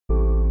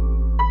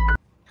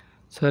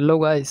So hello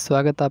guys,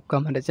 स्वागत है आपका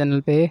हमारे चैनल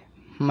पे।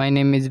 My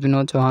name is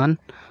Vinod Chauhan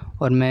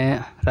और मैं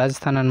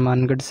राजस्थान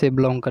हनुमानगढ़ से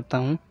बिलोंग करता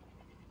हूँ।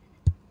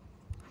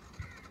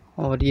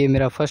 और ये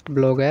मेरा फर्स्ट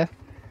ब्लॉग है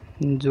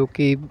जो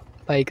कि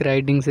बाइक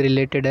राइडिंग से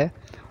रिलेटेड है।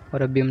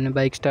 और अभी हमने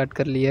बाइक स्टार्ट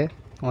कर ली है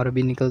और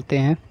अभी निकलते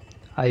हैं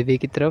हाईवे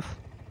की तरफ।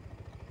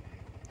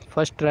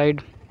 First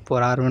ride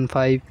for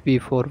R15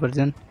 V4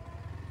 version.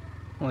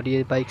 और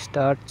ये बाइक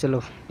स्टार्ट,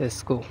 चलो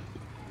लेट्स गो।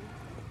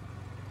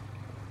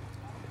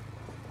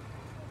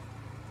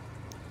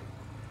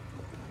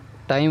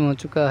 टाइम हो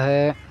चुका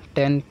है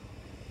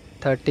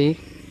 10:30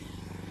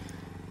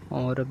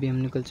 और अभी हम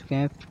निकल चुके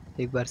हैं।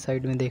 एक बार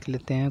साइड में देख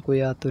लेते हैं, कोई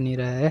आ तो नहीं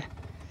रहा है।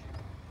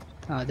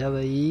 आजा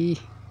भाई,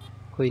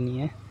 कोई नहीं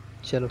है,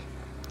 चलो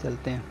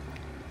चलते हैं।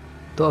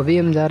 तो अभी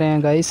हम जा रहे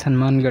हैं गाइस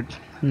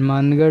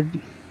हनुमानगढ़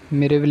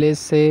मेरे विलेज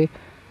से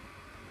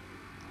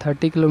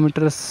 30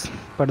 किलोमीटर्स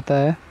पड़ता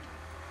है।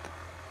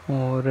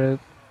 और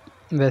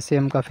वैसे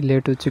हम काफ़ी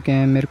लेट हो चुके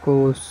हैं। मेरे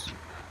को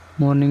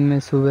मॉर्निंग में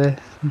सुबह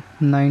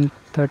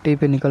 9:30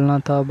 पे निकलना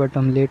था, बट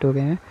हम लेट हो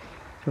गए हैं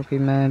क्योंकि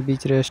मैं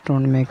बीच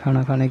रेस्टोरेंट में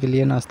खाना खाने के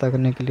लिए, नाश्ता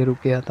करने के लिए रुक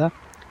गया था।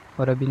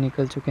 और अभी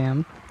निकल चुके हैं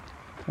हम।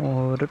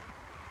 और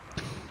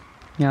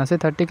यहाँ से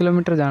 30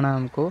 किलोमीटर जाना है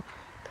हमको।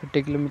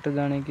 30 किलोमीटर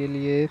जाने के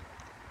लिए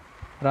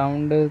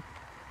अराउंड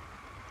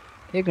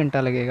 1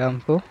 घंटा लगेगा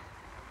हमको।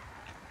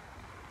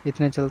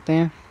 इतने चलते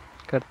हैं,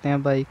 करते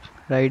हैं बाइक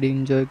राइड,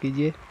 एंजॉय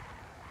कीजिए।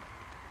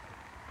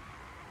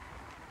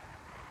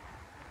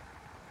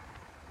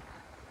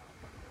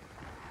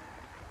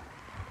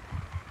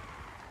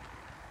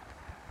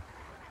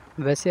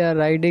 वैसे यार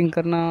राइडिंग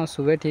करना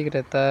सुबह ठीक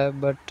रहता है,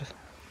 बट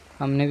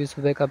हमने भी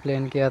सुबह का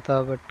प्लान किया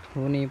था बट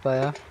हो नहीं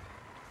पाया।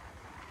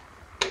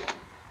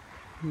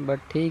 बट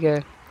ठीक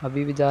है,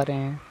 अभी भी जा रहे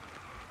हैं,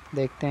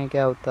 देखते हैं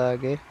क्या होता है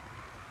आगे।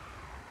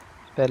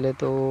 पहले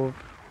तो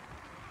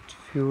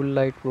फ्यूल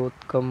लाइट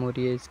बहुत कम हो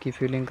रही है, इसकी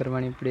फ्यूलिंग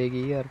करवानी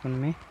पड़ेगी अर्बन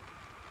में।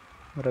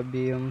 और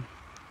अभी हम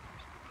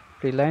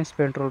रिलायंस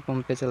पेट्रोल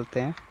पंप पे चलते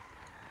हैं,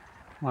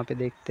 वहाँ पे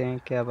देखते हैं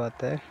क्या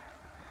बात है।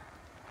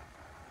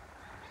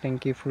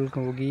 टंकी फुल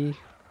होगी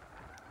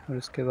और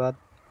उसके बाद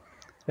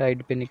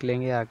राइड पे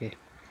निकलेंगे आगे।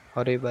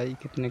 अरे भाई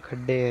कितने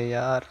खड्डे हैं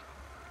यार,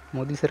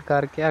 मोदी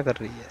सरकार क्या कर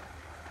रही है?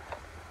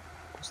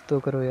 कुछ तो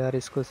करो यार,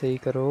 इसको सही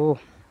करो।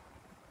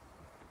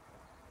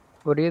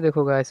 और ये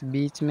देखो गाइस,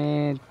 बीच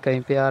में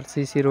कहीं पे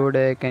RCC रोड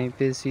है, कहीं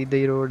पे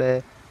सीधी रोड है,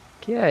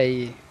 क्या है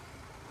ये?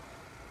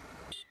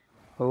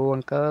 ओ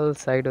अंकल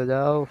साइड हो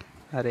जाओ।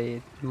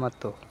 अरे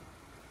मत हो,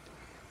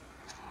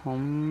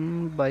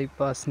 हम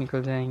बाईपास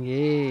निकल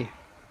जाएंगे।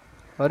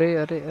 अरे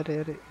अरे अरे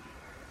अरे,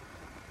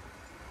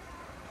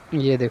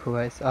 ये देखो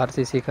गाइस,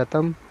 RCC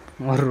ख़त्म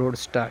और रोड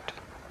स्टार्ट।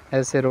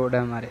 ऐसे रोड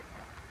है हमारे।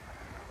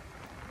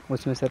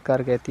 उसमें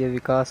सरकार कहती है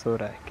विकास हो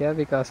रहा है। क्या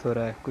विकास हो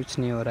रहा है? कुछ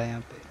नहीं हो रहा है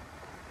यहाँ पे।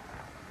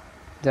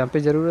 जहाँ पे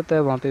ज़रूरत है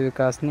वहाँ पे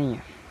विकास नहीं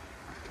है,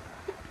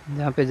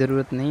 जहाँ पे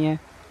ज़रूरत नहीं है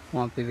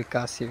वहाँ पे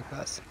विकास ही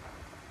विकास।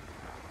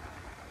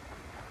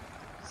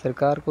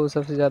 सरकार को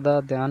सबसे ज़्यादा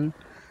ध्यान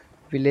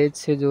विलेज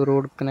से जो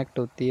रोड कनेक्ट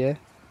होती है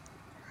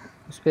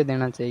उस पर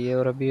देना चाहिए।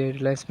 और अभी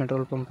रिलायंस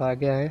पेट्रोल पंप आ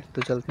गया है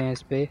तो चलते हैं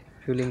इस पर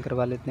फ्यूलिंग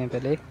करवा लेते हैं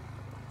पहले।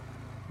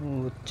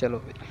 चलो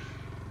भाई।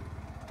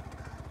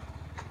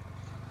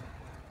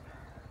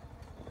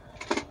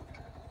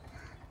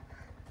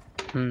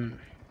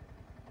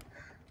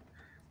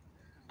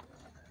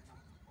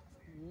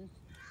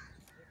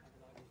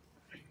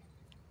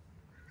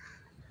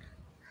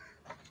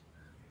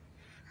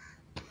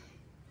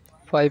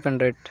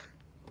 500।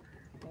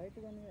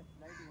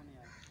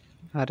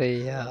 अरे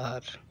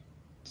यार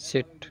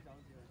शिट,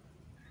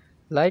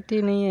 लाइट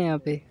ही नहीं है यहाँ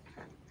पे।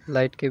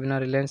 लाइट के बिना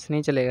रिलायंस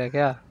नहीं चलेगा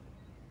क्या?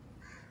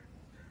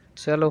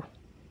 चलो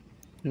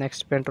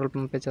नेक्स्ट पेट्रोल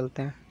पंप पे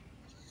चलते हैं।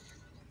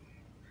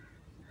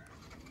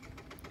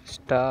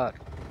 Start,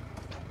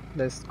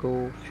 let's go.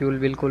 फ्यूल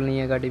बिल्कुल नहीं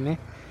है गाड़ी में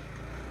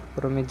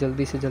और हमें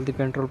जल्दी से जल्दी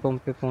पेट्रोल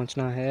पंप पे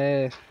पहुंचना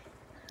है।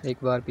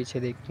 एक बार पीछे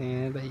देखते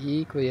हैं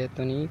भाई, कोई है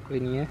तो नहीं? कोई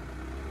नहीं है,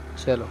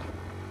 चलो।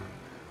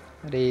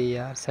 अरे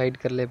यार साइड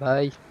कर ले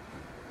भाई,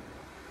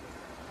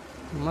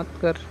 मत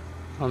कर,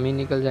 हम ही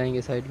निकल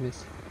जाएंगे साइड में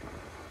से।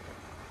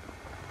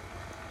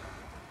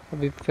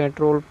 अभी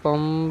पेट्रोल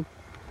पंप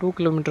 2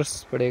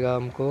 किलोमीटर्स पड़ेगा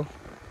हमको।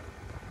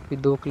 अभी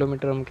 2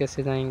 किलोमीटर हम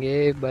कैसे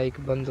जाएंगे? बाइक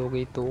बंद हो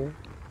गई तो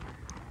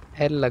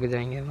L लग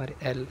जाएंगे हमारे,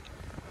 L।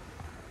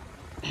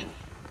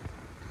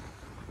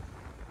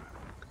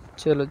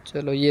 चलो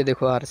चलो, ये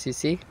देखो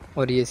RCC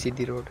और ये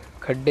सीधी रोड।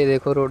 खड्डे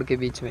देखो रोड के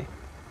बीच में।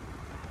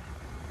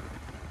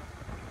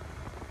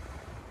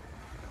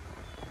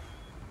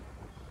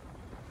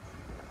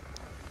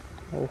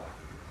 ओह,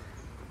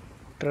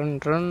 टर्न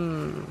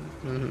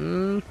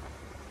टर्न,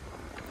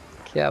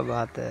 क्या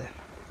बात है।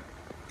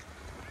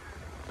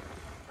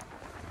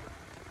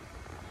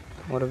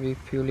 और अभी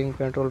फ्यूलिंग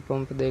पेट्रोल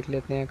पंप देख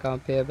लेते हैं कहाँ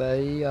पे है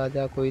भाई।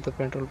 आजा, कोई तो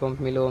पेट्रोल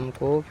पंप मिलो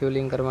हमको,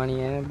 फ्यूलिंग करवानी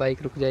है।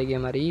 बाइक रुक जाएगी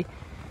हमारी,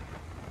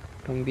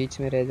 हम बीच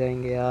में रह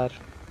जाएंगे यार।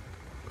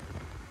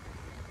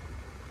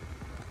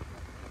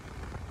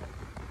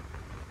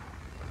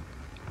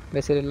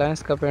 वैसे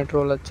रिलायंस का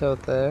पेट्रोल अच्छा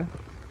होता है।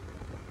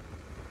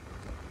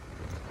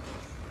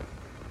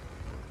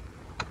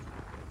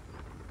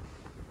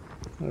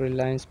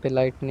 रिलायंस पे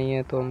लाइट नहीं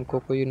है तो हमको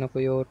कोई ना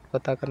कोई और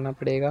पता करना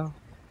पड़ेगा।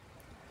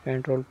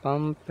 पेट्रोल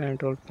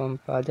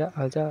पंप आजा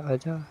आजा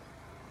आजा।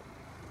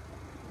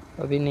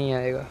 अभी नहीं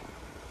आएगा।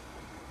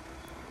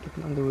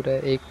 कितना दूर है?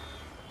 एक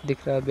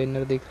दिख रहा है,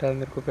 बैनर दिख रहा है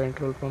मेरे को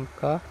पेट्रोल पंप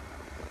का,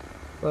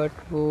 बट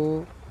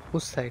वो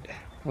उस साइड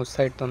है। उस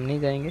साइड तो हम नहीं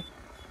जाएंगे।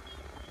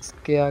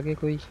 इसके आगे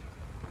कोई,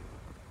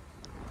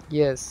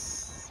 यस,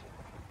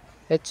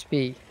 HP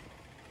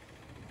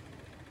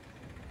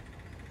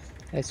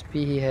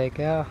ही है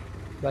क्या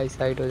भाई?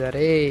 साइड हो जा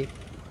रहे।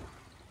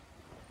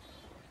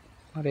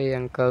 अरे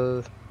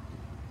अंकल,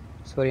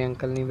 सॉरी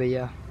अंकल नहीं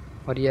भैया।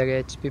 और ये आ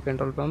गया HP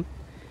petrol pump,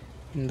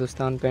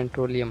 Hindustan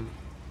petroleum,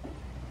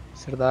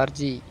 सरदार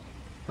जी।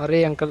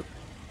 अरे अंकल,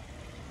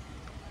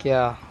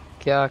 क्या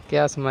क्या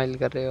क्या स्माइल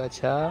कर रहे हो?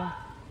 अच्छा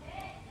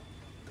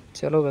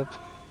चलो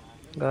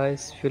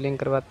गाइस फिलिंग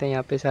करवाते हैं।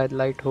 यहाँ पे शायद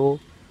लाइट हो,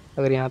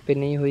 अगर यहाँ पे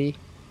नहीं हुई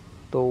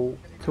तो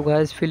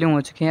गाइस फिलिंग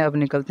हो चुकी है। अब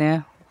निकलते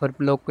हैं और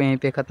ब्लॉग को यहीं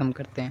पे ख़त्म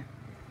करते हैं।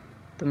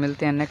 तो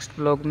मिलते हैं नेक्स्ट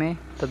ब्लॉग में,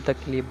 तब तक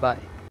के लिए बाय।